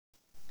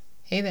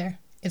Hey there,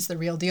 it's The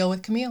Real Deal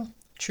with Camille.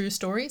 True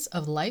stories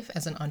of life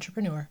as an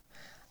entrepreneur.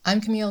 I'm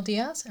Camille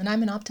Diaz, and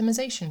I'm an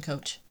optimization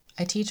coach.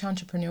 I teach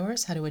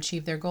entrepreneurs how to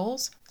achieve their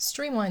goals,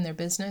 streamline their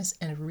business,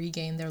 and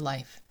regain their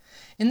life.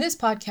 In this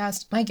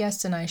podcast, my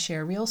guests and I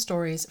share real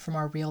stories from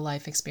our real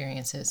life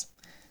experiences.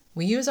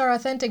 We use our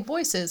authentic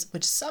voices,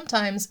 which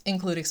sometimes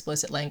include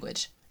explicit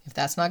language. If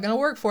that's not going to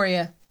work for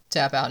you,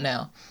 tap out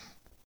now.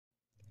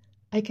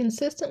 I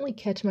consistently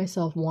catch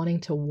myself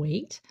wanting to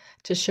wait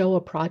to show a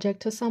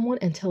project to someone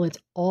until it's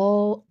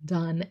all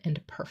done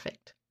and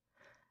perfect.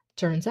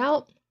 Turns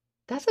out,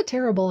 that's a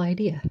terrible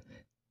idea.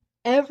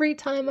 Every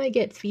time I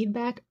get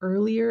feedback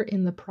earlier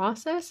in the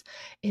process,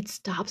 it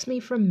stops me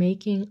from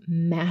making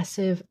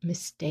massive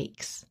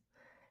mistakes.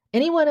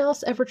 Anyone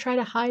else ever try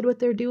to hide what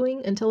they're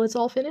doing until it's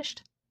all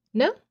finished?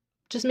 No?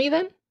 Just me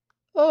then?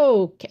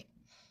 Okay.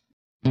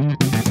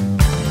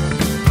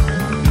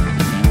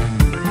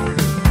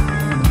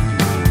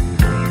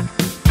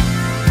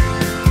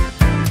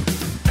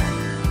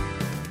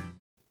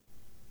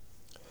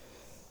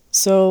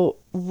 So,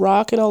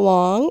 rocking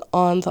along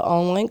on the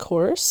online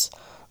course.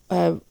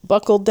 I've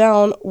buckled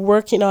down,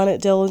 working on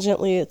it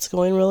diligently. It's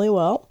going really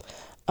well.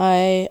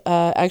 I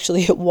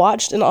actually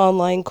watched an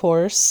online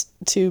course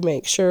to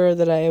make sure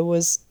that I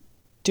was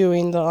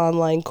doing the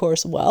online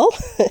course well.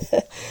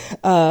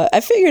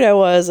 I figured I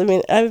was. I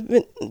mean, I've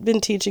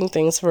been teaching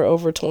things for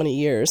over 20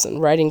 years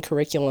and writing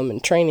curriculum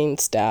and training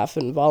staff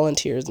and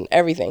volunteers and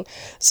everything.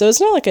 So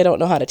it's not like I don't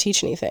know how to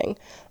teach anything,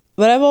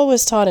 but I've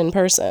always taught in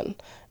person.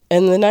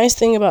 And the nice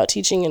thing about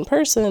teaching in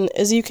person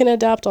is you can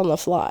adapt on the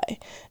fly.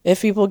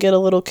 If people get a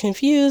little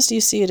confused,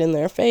 you see it in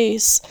their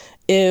face.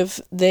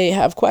 If they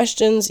have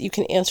questions, you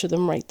can answer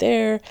them right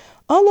there.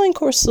 Online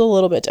course is a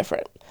little bit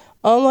different.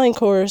 Online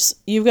course,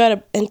 you've got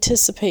to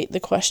anticipate the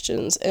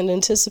questions and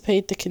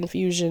anticipate the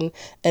confusion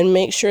and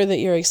make sure that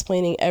you're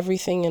explaining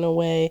everything in a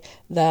way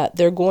that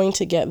they're going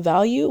to get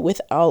value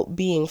without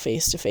being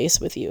face-to-face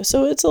with you.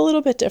 So it's a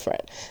little bit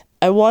different.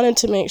 I wanted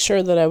to make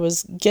sure that I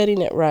was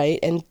getting it right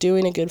and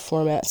doing a good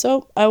format.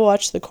 So I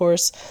watched the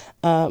course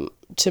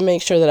to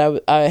make sure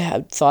that I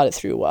had thought it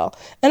through well.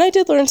 And I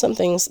did learn some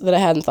things that I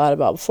hadn't thought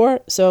about before,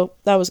 so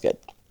that was good.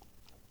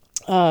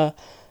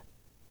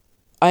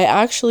 I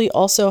actually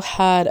also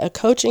had a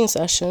coaching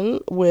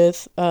session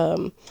with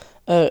a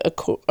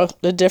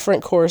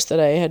different course that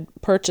I had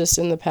purchased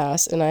in the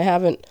past, and I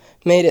haven't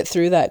made it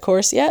through that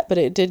course yet, but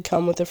it did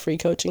come with a free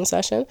coaching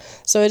session.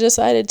 So I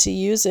decided to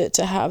use it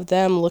to have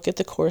them look at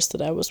the course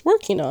that I was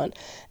working on.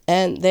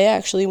 And they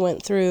actually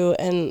went through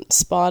and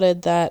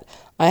spotted that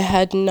I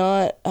had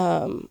not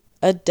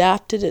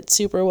adapted it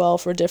super well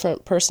for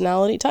different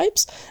personality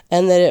types,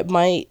 and that it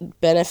might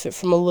benefit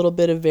from a little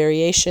bit of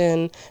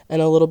variation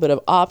and a little bit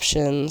of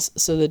options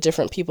so that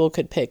different people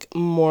could pick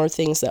more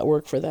things that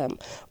work for them,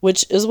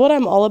 which is what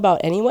I'm all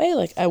about anyway.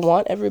 Like, I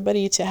want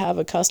everybody to have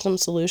a custom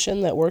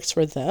solution that works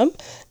for them,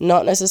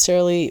 not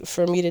necessarily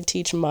for me to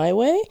teach my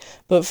way,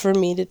 but for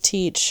me to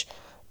teach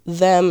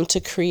them to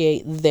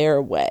create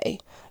their way.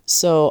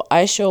 So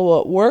I show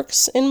what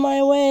works in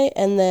my way,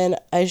 and then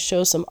I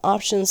show some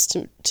options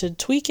to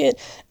tweak it,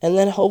 and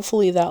then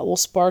hopefully that will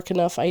spark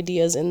enough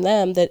ideas in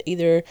them that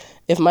either,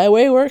 if my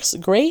way works,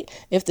 great,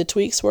 if the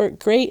tweaks work,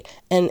 great,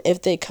 and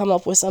if they come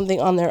up with something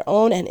on their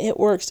own and it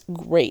works,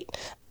 great.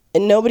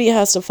 And nobody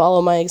has to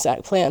follow my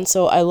exact plan.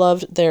 So I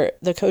loved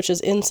the coach's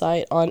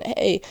insight on,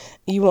 hey,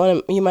 you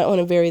might want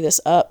to vary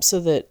this up so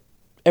that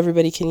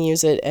everybody can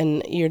use it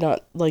and you're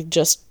not like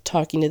just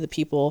talking to the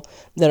people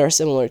that are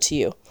similar to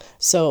you.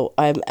 So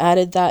I've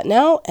added that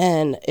now,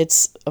 and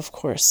it's, of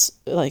course,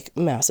 like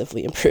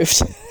massively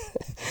improved.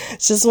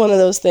 It's just one of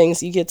those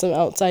things. You get some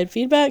outside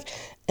feedback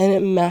and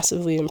it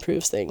massively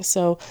improves things.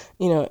 So,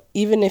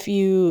 even if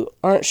you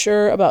aren't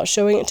sure about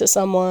showing it to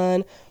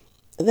someone,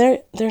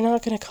 they're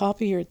not going to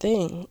copy your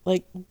thing.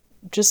 Like,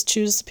 just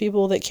choose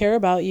people that care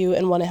about you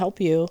and want to help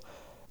you,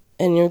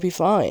 and you'll be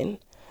fine.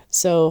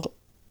 So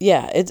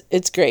yeah,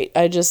 it's great.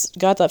 I just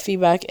got that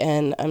feedback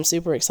and I'm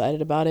super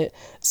excited about it.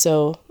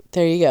 So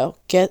there you go.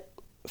 Get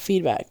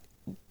feedback.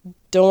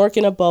 Don't work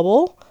in a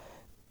bubble.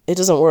 It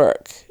doesn't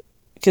work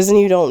because then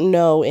you don't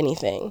know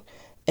anything.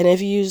 And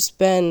if you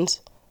spend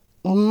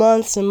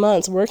months and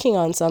months working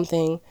on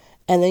something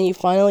and then you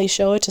finally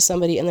show it to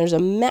somebody and there's a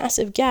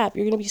massive gap,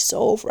 you're going to be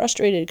so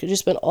frustrated because you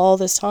spent all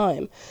this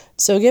time.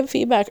 So get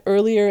feedback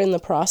earlier in the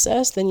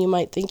process than you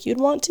might think you'd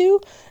want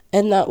to.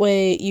 And that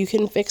way you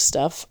can fix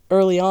stuff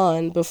early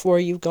on before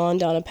you've gone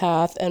down a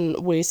path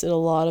and wasted a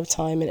lot of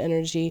time and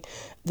energy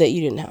that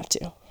you didn't have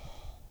to.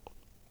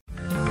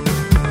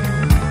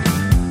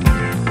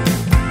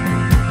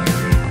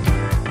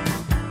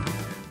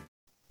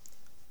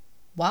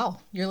 Wow,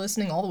 you're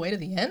listening all the way to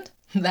the end?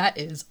 That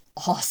is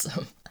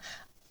awesome.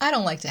 I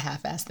don't like to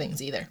half-ass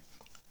things either.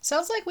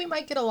 Sounds like we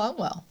might get along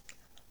well.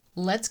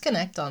 Let's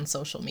connect on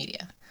social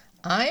media.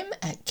 I'm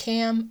at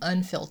Cam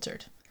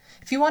Unfiltered.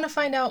 If you want to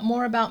find out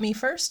more about me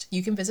first,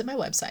 you can visit my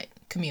website,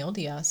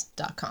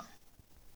 CamilleDiaz.com.